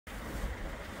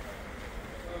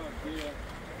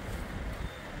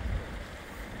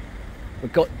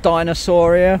We've got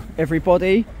dinosaur here,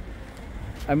 everybody.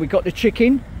 And we've got the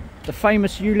chicken, the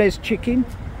famous Ulez chicken.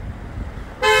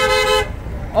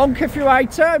 Onk if you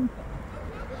ate them.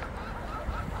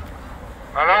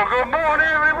 Hello, good morning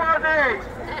everybody.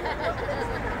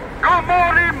 Good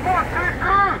morning, Motley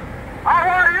Crew. How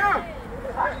are you?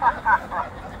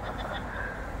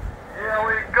 Here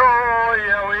we go,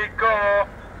 here we go,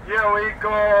 here we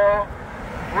go.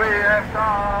 We have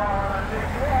done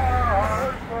it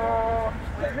once more.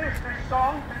 We missed this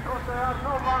song because there are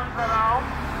no ones around.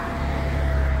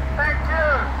 Thank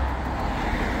you.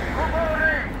 Good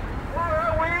morning. What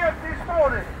are we at this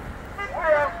morning? We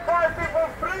are fighting for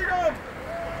freedom.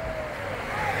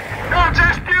 Not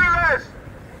just Ulez.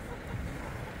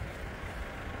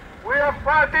 We are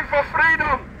fighting for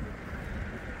freedom.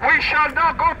 We shall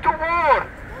not go to war.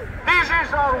 This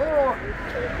is our war.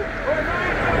 We're not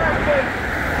interested in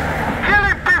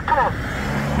killing people.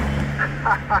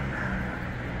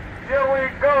 Here we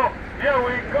go. Here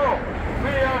we go.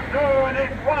 We are doing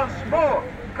it once more.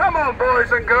 Come on,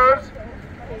 boys and girls.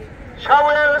 Shall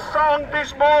we have a song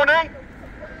this morning?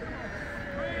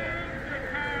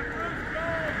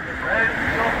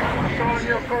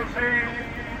 Sogno così,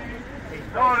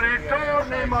 non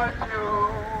ritorni mai più.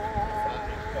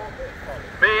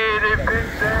 Mi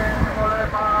dipingevo le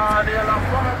mani e la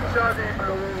faccia di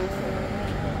blu.